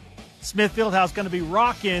Provo. Smith Fieldhouse going to be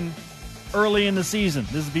rocking early in the season.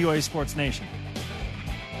 This is BYU Sports Nation.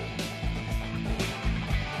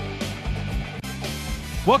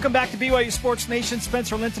 Welcome back to BYU Sports Nation.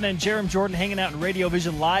 Spencer Linton and Jarom Jordan hanging out in Radio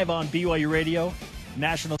Vision live on BYU Radio.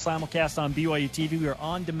 National simulcast on BYU TV. We are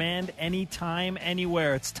on demand anytime,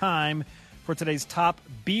 anywhere. It's time for today's top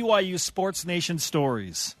BYU Sports Nation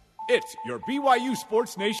stories. It's your BYU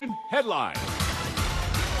Sports Nation headline.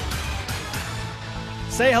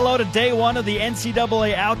 Say hello to day one of the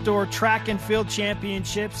NCAA Outdoor Track and Field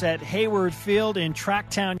Championships at Hayward Field in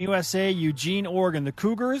Tracktown, USA, Eugene, Oregon. The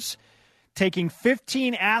Cougars taking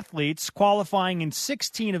 15 athletes qualifying in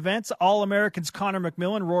 16 events. All-Americans Connor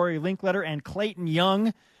McMillan, Rory Linkletter, and Clayton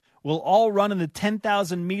Young will all run in the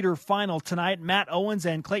 10,000-meter final tonight. Matt Owens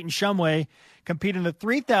and Clayton Shumway compete in the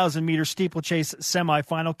 3,000-meter steeplechase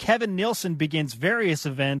semifinal. Kevin Nielsen begins various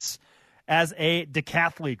events as a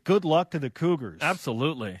decathlete. Good luck to the Cougars.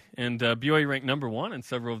 Absolutely. And BYU ranked number one in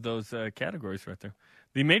several of those categories right there.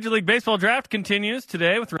 The Major League Baseball draft continues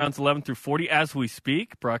today with rounds 11 through 40 as we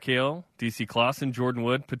speak. Brock Hale, D.C. Clausen, Jordan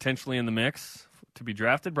Wood potentially in the mix to be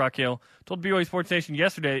drafted. Brock Hale told BYU Sports Nation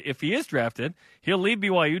yesterday if he is drafted, he'll leave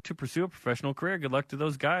BYU to pursue a professional career. Good luck to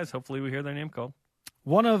those guys. Hopefully we hear their name called.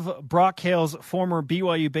 One of Brock Hale's former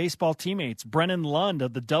BYU baseball teammates, Brennan Lund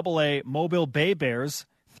of the AA Mobile Bay Bears,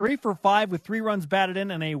 3 for 5 with 3 runs batted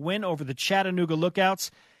in and a win over the Chattanooga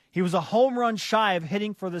Lookouts. He was a home run shy of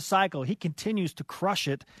hitting for the cycle. He continues to crush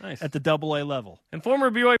it at the AA level. And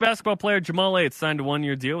former BYU basketball player Jamal Yates signed a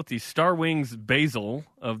 1-year deal with the Star Wings Basel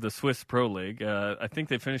of the Swiss Pro League. I think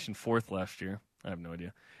they finished in 4th last year. I have no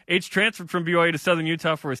idea. H transferred from BYU to Southern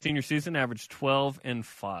Utah for his senior season, averaged 12 and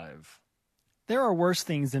 5. There are worse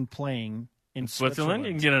things than playing in Switzerland.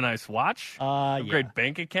 You can get a nice watch, a great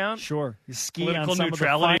bank account. Sure. You ski political on some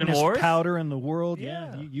neutrality of the finest wars. Powder in the world.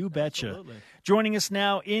 Yeah, you betcha. Absolutely. Joining us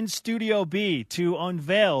now in Studio B to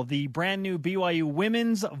unveil the brand new BYU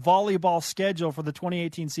women's volleyball schedule for the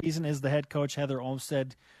 2018 season is the head coach, Heather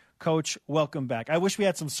Olmstead. Coach, welcome back. I wish we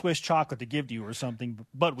had some Swiss chocolate to give to you or something,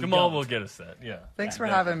 but we Jamal don't. will get a set, yeah. Thanks for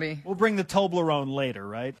having me. We'll bring the Toblerone later,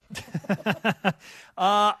 right?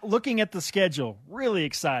 Looking at the schedule, really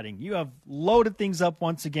exciting. You have loaded things up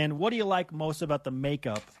once again. What do you like most about the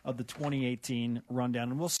makeup of the 2018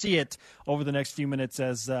 rundown? And we'll see it over the next few minutes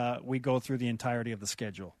as we go through the entirety of the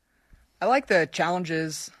schedule. I like the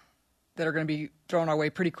challenges that are going to be thrown our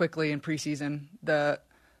way pretty quickly in preseason. The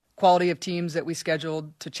quality of teams that we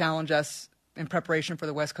scheduled to challenge us in preparation for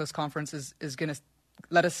the West Coast Conference is going to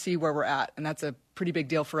let us see where we're at. And that's a pretty big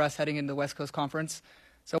deal for us heading into the West Coast Conference.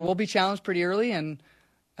 So we'll be challenged pretty early, and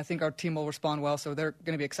I think our team will respond well. So they're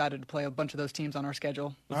going to be excited to play a bunch of those teams on our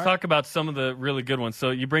schedule. Let's talk about some of the really good ones.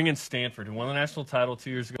 So you bring in Stanford, who won the national title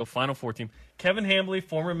 2 years ago, Final Four team. Kevin Hambley,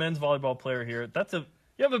 former men's volleyball player here. That's a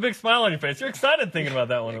You have a big smile on your face. You're excited thinking about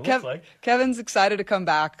that one, it looks like. Kevin's excited to come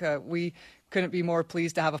back. We couldn't be more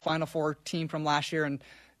pleased to have a Final Four team from last year and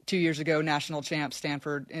 2 years ago, national champ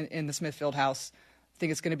Stanford in the Smithfield House. I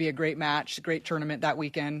think it's going to be a great match, great tournament that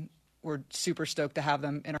weekend. We're super stoked to have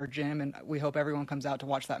them in our gym, and we hope everyone comes out to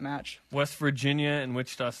watch that match. West Virginia and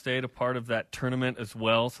Wichita State a part of that tournament as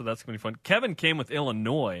well, so that's going to be fun. Kevin came with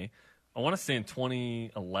Illinois, I want to say in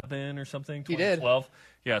 2011 or something, 2012. He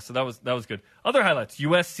did. Yeah, so that was good. Other highlights,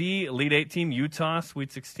 USC, Elite 8 team, Utah,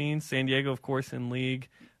 Sweet 16, San Diego, of course, in league.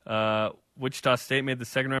 Wichita State made the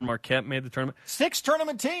second round. Marquette made the tournament. 6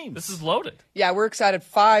 tournament teams. This is loaded. Yeah, we're excited.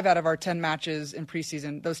 5 out of our 10 matches in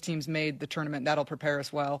preseason, those teams made the tournament. That'll prepare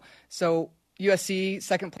us well. So USC,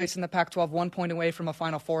 second place in the Pac-12, 1 point away from a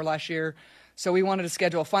Final Four last year. So we wanted to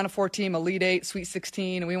schedule a Final Four team, Elite 8, Sweet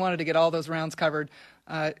 16, and we wanted to get all those rounds covered.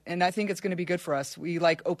 And I think it's going to be good for us. We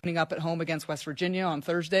like opening up at home against West Virginia on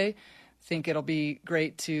Thursday. I think it'll be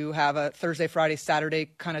great to have a Thursday, Friday, Saturday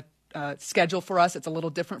kind of schedule for us. It's a little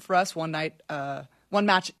different for us. One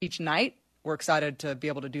match each night. We're excited to be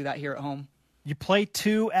able to do that here at home. You play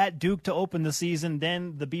 2 at Duke to open the season,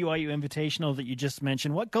 then the BYU Invitational that you just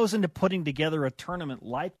mentioned. What goes into putting together a tournament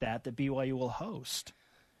like that BYU will host?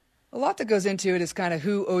 A lot that goes into it is kind of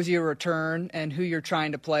who owes you a return and who you're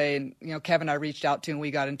trying to play. And, Kevin and I reached out to and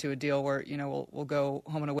we got into a deal where, we'll go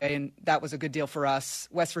home and away, and that was a good deal for us.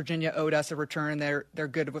 West Virginia owed us a return. They're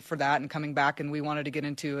good for that and coming back, and we wanted to get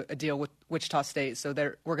into a deal with Wichita State, so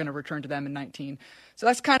we're going to return to them in 19. So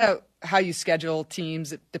that's kind of how you schedule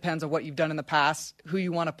teams. It depends on what you've done in the past, who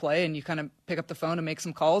you want to play, and you kind of pick up the phone and make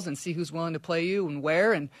some calls and see who's willing to play you and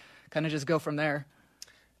where, and kind of just go from there.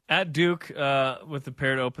 At Duke, with the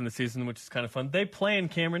pair to open the season, which is kind of fun. They play in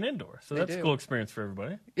Cameron Indoor, so that's a cool experience for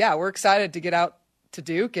everybody. Yeah, we're excited to get out to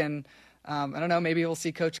Duke, and I don't know, maybe we'll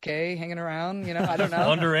see Coach K hanging around. I don't know.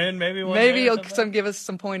 Wander in, maybe one maybe day he'll give us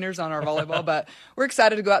some pointers on our volleyball, but we're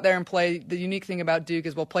excited to go out there and play. The unique thing about Duke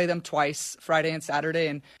is we'll play them twice, Friday and Saturday,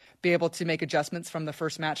 and be able to make adjustments from the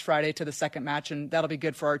first match Friday to the second match, and that'll be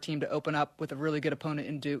good for our team to open up with a really good opponent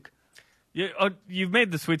in Duke. You've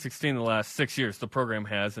made the Sweet 16 the last 6 years. The program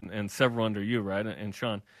has, and several under you, right? And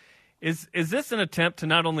Sean, is this an attempt to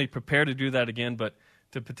not only prepare to do that again, but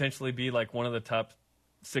to potentially be like one of the top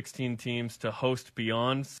 16 teams to host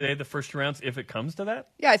beyond, say, the first rounds, if it comes to that?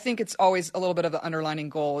 Yeah, I think it's always a little bit of the underlining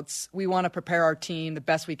goal. We want to prepare our team the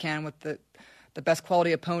best we can with the best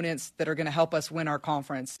quality opponents that are going to help us win our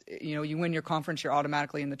conference. You win your conference, you're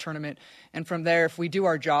automatically in the tournament. And from there, if we do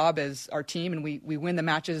our job as our team and we win the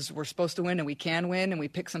matches we're supposed to win and we can win and we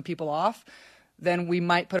pick some people off, then we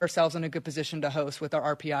might put ourselves in a good position to host with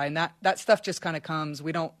our RPI. And that stuff just kind of comes.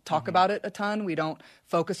 We don't talk about it a ton. We don't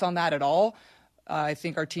focus on that at all. I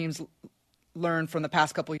think our teams learn from the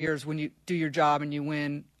past couple of years, when you do your job and you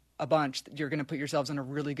win a bunch, you're going to put yourselves in a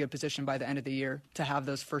really good position by the end of the year to have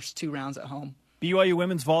those first 2 rounds at home. BYU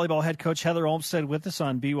women's volleyball head coach Heather Olmstead with us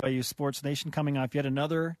on BYU Sports Nation, coming off yet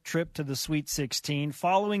another trip to the Sweet 16,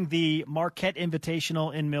 following the Marquette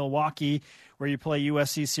Invitational in Milwaukee, where you play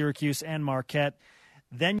USC, Syracuse, and Marquette.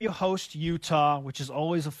 Then you host Utah, which is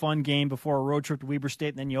always a fun game before a road trip to Weber State,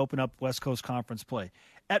 and then you open up West Coast Conference play.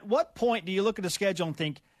 At what point do you look at the schedule and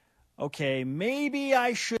think, okay, maybe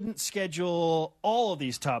I shouldn't schedule all of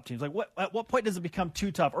these top teams? Like, at what point does it become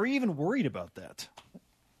too tough? Or are you even worried about that?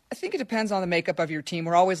 I think it depends on the makeup of your team.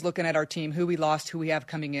 We're always looking at our team, who we lost, who we have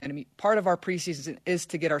coming in. I mean, part of our preseason is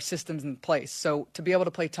to get our systems in place. So to be able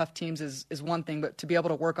to play tough teams is one thing, but to be able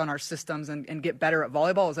to work on our systems and get better at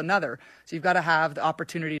volleyball is another. So you've got to have the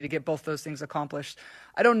opportunity to get both those things accomplished.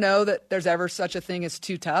 I don't know that there's ever such a thing as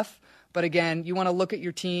too tough, but again, you want to look at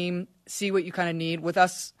your team, see what you kind of need. With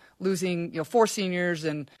us losing 4 seniors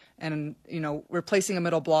and replacing a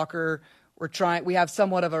middle blocker, we have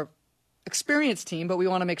somewhat of a experienced team, but we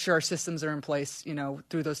want to make sure our systems are in place,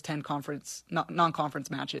 through those 10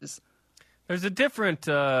 non-conference matches. There's a different,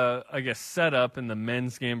 setup in the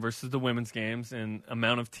men's game versus the women's games, and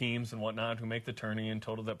amount of teams and whatnot who make the tourney and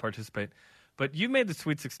total that participate. But you've made the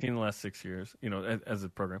Sweet 16 in the last 6 years, as a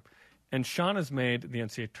program. And Sean has made the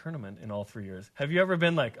NCAA tournament in all 3 years. Have you ever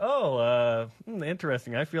been like,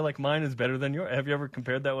 interesting, I feel like mine is better than yours? Have you ever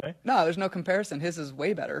compared that way? No, there's no comparison. His is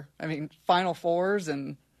way better. I mean, Final Fours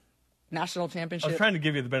and national championship. I was trying to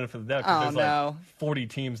give you the benefit of the doubt, because there's 40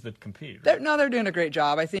 teams that compete. Right? They're doing a great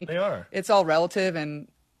job. I think they are. It's all relative, and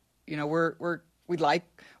we like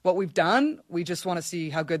what we've done. We just want to see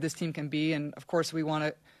how good this team can be, and of course we want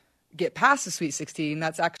to get past the Sweet 16.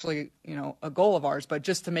 That's actually a goal of ours. But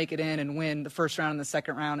just to make it in and win the first round and the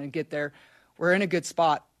second round and get there, we're in a good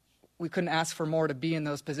spot. We couldn't ask for more to be in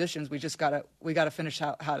those positions. We just gotta finish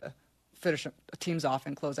how to finish teams off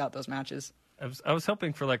and close out those matches. I was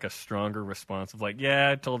hoping for like a stronger response of like,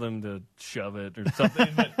 yeah, I told him to shove it or something.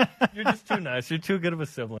 But you're just too nice. You're too good of a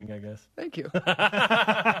sibling, I guess. Thank you.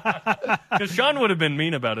 Because Sean would have been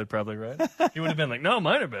mean about it probably, right? He would have been like, no,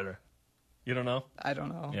 mine are better. You don't know? I don't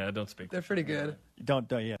know. Yeah, don't speak. They're pretty good. Don't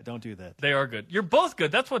do that. They are good. You're both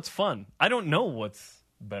good. That's what's fun. I don't know what's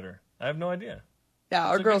better. I have no idea. Yeah,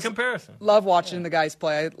 our It's a girls good comparison. love watching the guys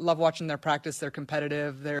play. I love watching their practice. They're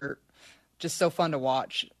competitive. They're just so fun to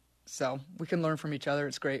watch. So we can learn from each other.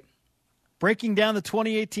 It's great. Breaking down the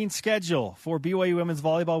 2018 schedule for BYU women's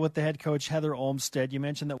volleyball with the head coach, Heather Olmstead. You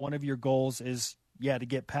mentioned that one of your goals is, to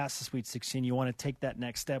get past the Sweet 16. You want to take that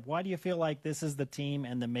next step. Why do you feel like this is the team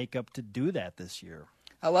and the makeup to do that this year?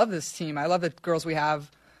 I love this team. I love the girls we have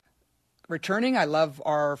returning. I love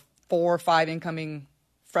our 4 or 5 incoming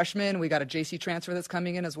freshmen. We got a JC transfer that's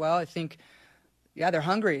coming in as well. I think, they're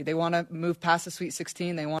hungry. They want to move past the Sweet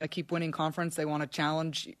 16. They want to keep winning conference. They want to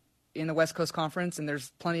challenge in the West Coast Conference, and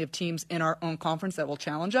there's plenty of teams in our own conference that will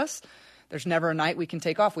challenge us. There's never a night we can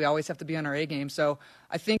take off. We always have to be on our A game. So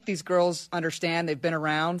I think these girls understand. They've been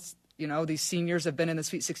around. These seniors have been in the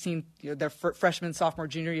Sweet 16, their freshman, sophomore,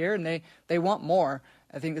 junior year, and they want more.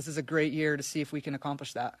 I think this is a great year to see if we can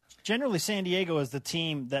accomplish that. Generally, San Diego is the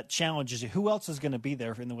team that challenges you. Who else is going to be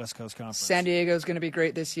there in the West Coast Conference? San Diego is going to be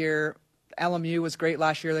great this year. LMU was great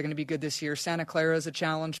last year. They're going to be good this year. Santa Clara is a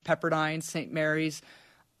challenge. Pepperdine, St. Mary's.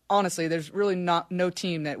 Honestly, there's really no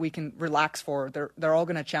team that we can relax for. They're all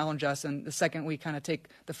going to challenge us, and the second we kind of take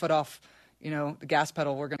the foot off, the gas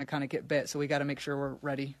pedal, we're going to kind of get bit. So we got to make sure we're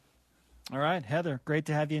ready. All right, Heather, great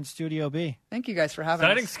to have you in Studio B. Thank you guys for having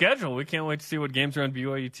Exciting us. schedule. We can't wait to see what games are on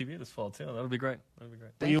BYU TV this fall too. That'll be great.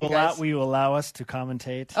 Will you allow us to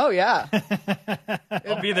commentate? Oh yeah.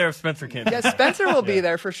 I'll be there if Spencer can't. Yeah, Spencer will be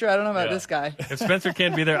there for sure. I don't know about this guy. If Spencer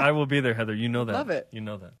can't be there, I will be there, Heather. You know that. Love it. You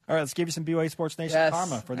know that. All right, let's give you some BYU Sports Nation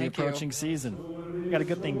karma for the approaching season. We got a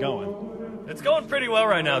good thing going. It's going pretty well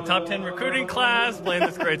right now. Top 10 recruiting class, playing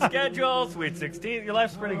this great schedule, Sweet 16. Your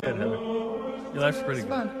life's pretty good, Heather. Your life's pretty good.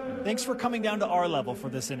 Fun. Thanks for coming down to our level for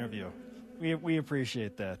this interview. We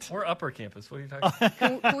appreciate that. We're upper campus. What are you talking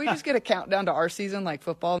about? Can we just get a countdown to our season like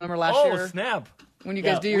football? Remember last year? Oh, snap. When you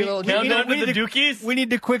guys do your little Countdown to the Dookies? We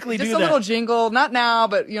need to quickly just do a that. little jingle. Not now,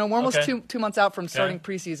 but we're almost two months out from starting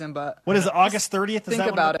preseason. But what is it, August 30th? Is think that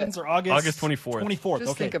about when it. Or August 24th. 24th,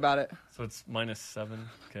 just think about it. So it's -7.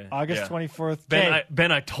 Okay. August 24th.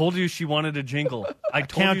 Ben, I told you she wanted a jingle. I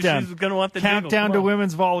told you she was going to want the Countdown jingle. Countdown to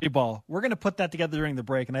women's volleyball. We're going to put that together during the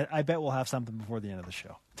break, and I bet we'll have something before the end of the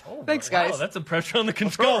show. Oh, thanks, guys. Wow, that's some pressure on the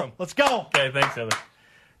control room. Let's go. Okay, thanks, Heather.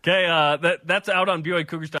 Okay, that's out on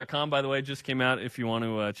BYUCougars.com, by the way. Just came out if you want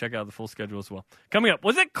to check out the full schedule as well. Coming up,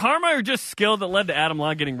 was it karma or just skill that led to Adam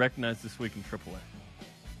Law getting recognized this week in AAA?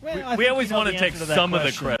 Well, we always want to take some of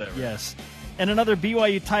the credit. Right? Yes. And another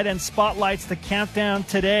BYU tight end spotlights the countdown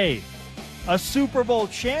today. A Super Bowl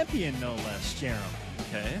champion, no less, Jarom.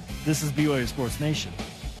 Okay. This is BYU Sports Nation.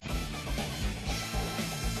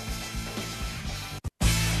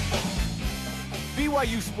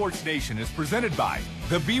 BYU Sports Nation is presented by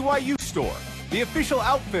The BYU Store, the official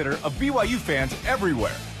outfitter of BYU fans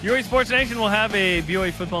everywhere. BYU Sports Nation will have a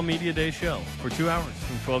BYU Football Media Day show for 2 hours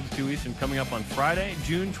from 12 to 2 Eastern coming up on Friday,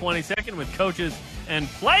 June 22nd with coaches and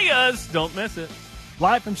players. Don't miss it.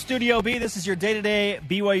 Live from Studio B, this is your day-to-day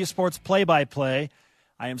BYU Sports play-by-play.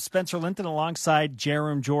 I am Spencer Linton alongside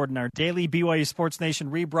Jarom Jordan. Our daily BYU Sports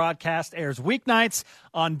Nation rebroadcast airs weeknights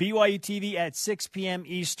on BYU TV at 6 p.m.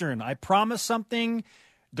 Eastern. I promised something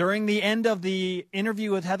during the end of the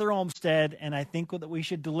interview with Heather Olmstead, and I think that we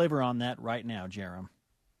should deliver on that right now, Jarom.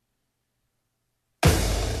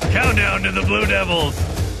 Countdown to the Blue Devils.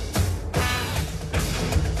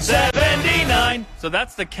 79. So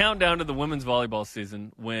that's the countdown to the women's volleyball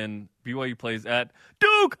season when BYU plays at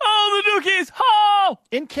Duke. Oh, the Dukies! Oh!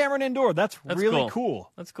 In Cameron Indoor. That's really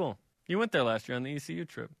cool. That's cool. You went there last year on the ECU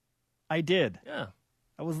trip. I did. Yeah.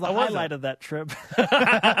 That was the highlight of that trip.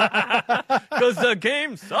 Because the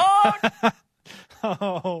game sucked.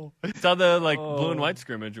 Oh. Saw the blue and white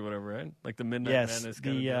scrimmage or whatever, right? Like the Midnight Madness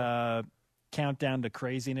kind of countdown to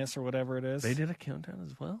craziness or whatever it is. They did a countdown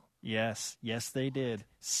as well? Yes, they did.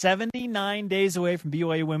 79 days away from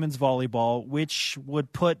BYU women's volleyball, which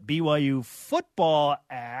would put BYU football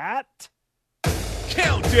at...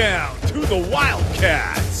 Countdown to the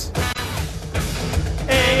Wildcats.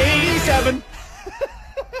 87.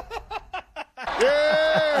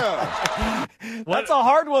 Yeah. That's a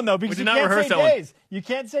hard one, though, because you can't say days. One. You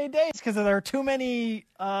can't say days because there are too many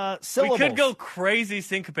syllables. We could go crazy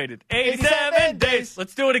syncopated. 87 days.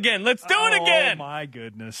 Let's do it again. Let's do it again. Oh, my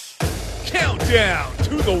goodness. Countdown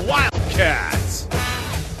to the Wildcats.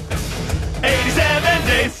 87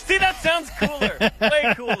 days. See, that sounds cooler.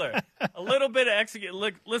 Way cooler. A little bit of execute.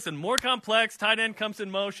 Look, listen, more complex. Tight end comes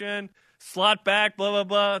in motion. Slot back, blah, blah,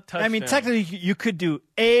 blah. Touchdown. I mean, technically, you could do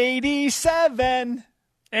 87.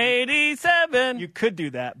 87. You could do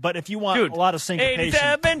that, but if you want a lot of syncopation.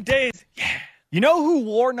 87 days. Yeah. You know who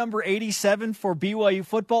wore number 87 for BYU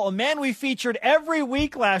football? A man we featured every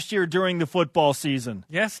week last year during the football season.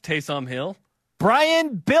 Yes, Taysom Hill.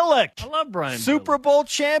 Brian Billick. I love Brian Super Billick. Bowl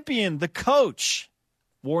champion, the coach,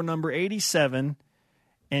 wore number 87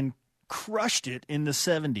 and crushed it in the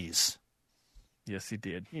 70s. Yes, he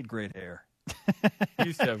did. He had great hair. He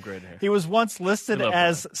used to have great hair. He was once listed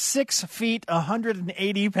as 6 feet,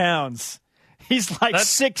 180 pounds. He's like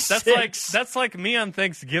 6'6". That's like me on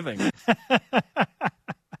Thanksgiving.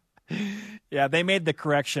 Yeah, they made the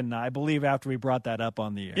correction, I believe, after we brought that up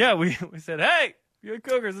on the air. Yeah, we said, hey, you're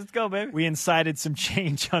Cougars, let's go, baby. We incited some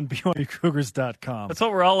change on BYUCougars.com. That's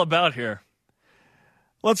what we're all about here.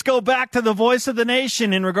 Let's go back to the voice of the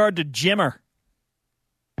nation in regard to Jimmer.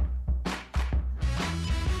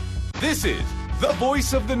 This is the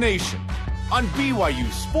voice of the nation on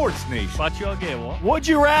BYU Sports Nation. Would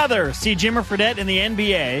you rather see Jimmer Fredette in the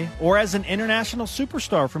NBA or as an international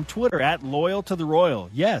superstar? From Twitter at Loyal to the Royal.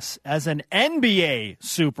 Yes, as an NBA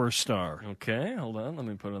superstar. Okay, hold on. Let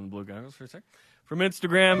me put on the blue goggles for a sec. From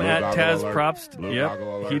Instagram at Taz Propst.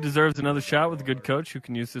 Yep, he deserves another shot with a good coach who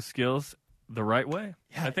can use his skills the right way.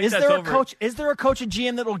 Yeah. I think Is there a coach at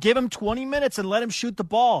GM that will give him 20 minutes and let him shoot the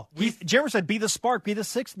ball? Jimmer said, be the spark, be the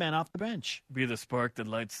sixth man off the bench. Be the spark that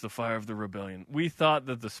lights the fire of the rebellion. We thought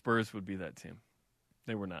that the Spurs would be that team.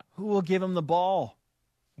 They were not. Who will give him the ball?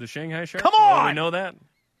 The Shanghai Sharks? Come on! Well, we know that.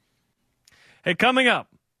 Hey, coming up,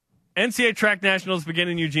 NCAA Track Nationals begin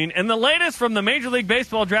in Eugene, and the latest from the Major League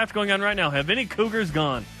Baseball draft going on right now. Have any Cougars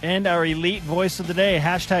gone? And our elite voice of the day,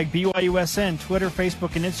 hashtag BYUSN, Twitter,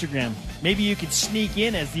 Facebook, and Instagram. Maybe you could sneak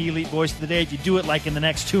in as the elite voice of the day if you do it like in the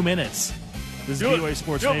next 2 minutes. This is BYU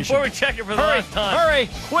Sports Nation. Before we check it for the last time. Hurry,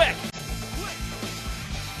 quick.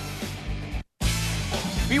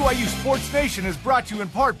 BYU Sports Nation is brought to you in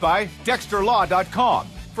part by DexterLaw.com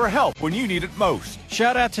for help when you need it most.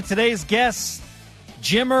 Shout out to today's guests,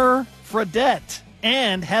 Jimmer Fredette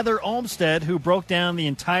and Heather Olmstead, who broke down the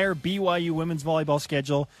entire BYU women's volleyball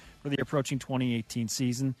schedule for the approaching 2018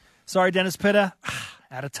 season. Sorry, Dennis Pitta,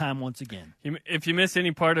 out of time once again. If you missed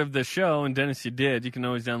any part of the show, and Dennis, you did, you can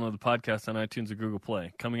always download the podcast on iTunes or Google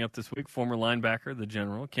Play. Coming up this week, former linebacker, the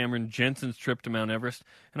General, Cameron Jensen's trip to Mount Everest,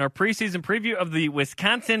 and our preseason preview of the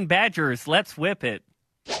Wisconsin Badgers. Let's whip it.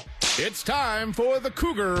 It's time for the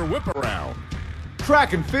Cougar Whip Around.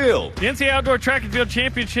 Track and field. The NCAA Outdoor Track and Field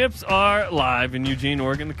Championships are live in Eugene,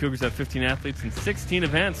 Oregon. The Cougars have 15 athletes in 16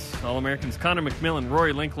 events. All-Americans Connor McMillan,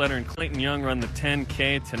 Rory Linkletter, and Clayton Young run the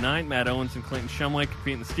 10K tonight. Matt Owens and Clayton Shumway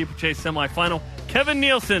compete in the steeplechase semifinal. Kevin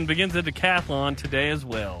Nielsen begins the decathlon today as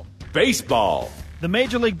well. Baseball. The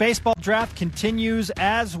Major League Baseball draft continues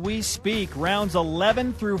as we speak. Rounds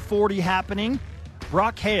 11 through 40 happening.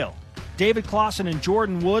 Brock Hale, David Clausen, and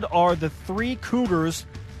Jordan Wood are the three Cougars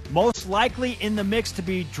most likely in the mix to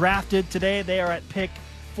be drafted today. They are at pick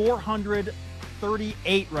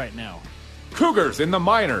 438 right now. Cougars in the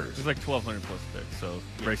minors. There's like 1,200 plus picks, so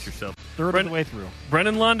brace yourself. Third of the way through.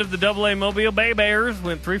 Brennan Lund of the AA Mobile Bay Bears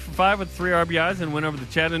went 3 for 5 with 3 RBIs and went over the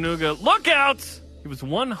Chattanooga Lookouts. He was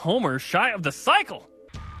 1 homer shy of the cycle.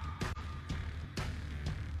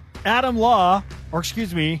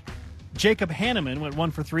 Jacob Hanneman went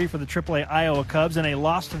 1 for 3 for the AAA Iowa Cubs in a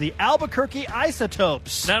loss to the Albuquerque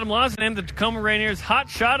Isotopes. Adam Laws named the Tacoma Rainiers Hot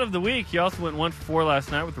Shot of the Week. He also went 1 for 4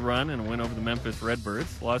 last night with a run and a win over the Memphis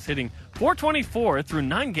Redbirds. Laws hitting .424 through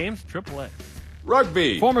 9 games AAA.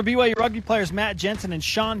 Rugby. Former BYU rugby players Matt Jensen and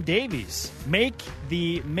Sean Davies make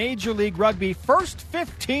the Major League Rugby first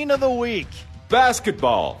 15 of the week.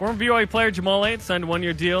 Basketball. Former BYU player Jamal Ate signed a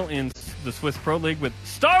 1-year deal in the Swiss Pro League with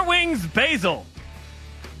Star Wings Basel.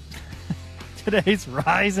 Today's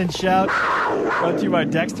Rise and Shout brought to you by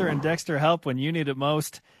Dexter and Dexter Help when you need it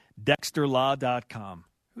most. DexterLaw.com.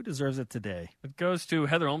 Who deserves it today? It goes to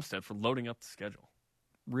Heather Olmstead for loading up the schedule.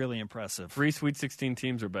 Really impressive. 3 Sweet 16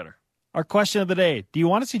 teams or better. Our question of the day. Do you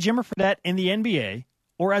want to see Jimmer Fredette in the NBA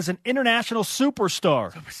or as an international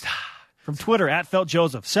superstar? From Twitter, at Felt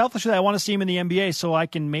Joseph. Selfishly, I want to see him in the NBA so I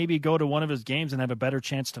can maybe go to one of his games and have a better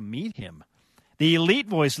chance to meet him. The elite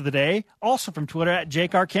voice of the day, also from Twitter, at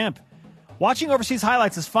Jake R. Kemp. Watching overseas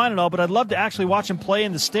highlights is fine and all, but I'd love to actually watch him play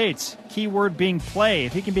in the States. Keyword being play.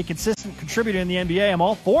 If he can be a consistent contributor in the NBA, I'm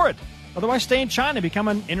all for it. Otherwise, stay in China and become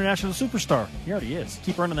an international superstar. He already is.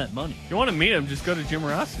 Keep earning that money. If you want to meet him, just go to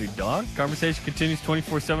Jimmerosity, dog. Conversation continues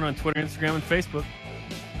 24/7 on Twitter, Instagram, and Facebook.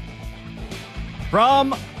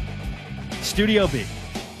 From Studio B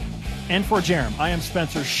And for Jarom, I am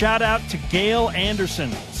Spencer. Shout out to Gail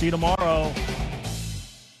Anderson. See you tomorrow.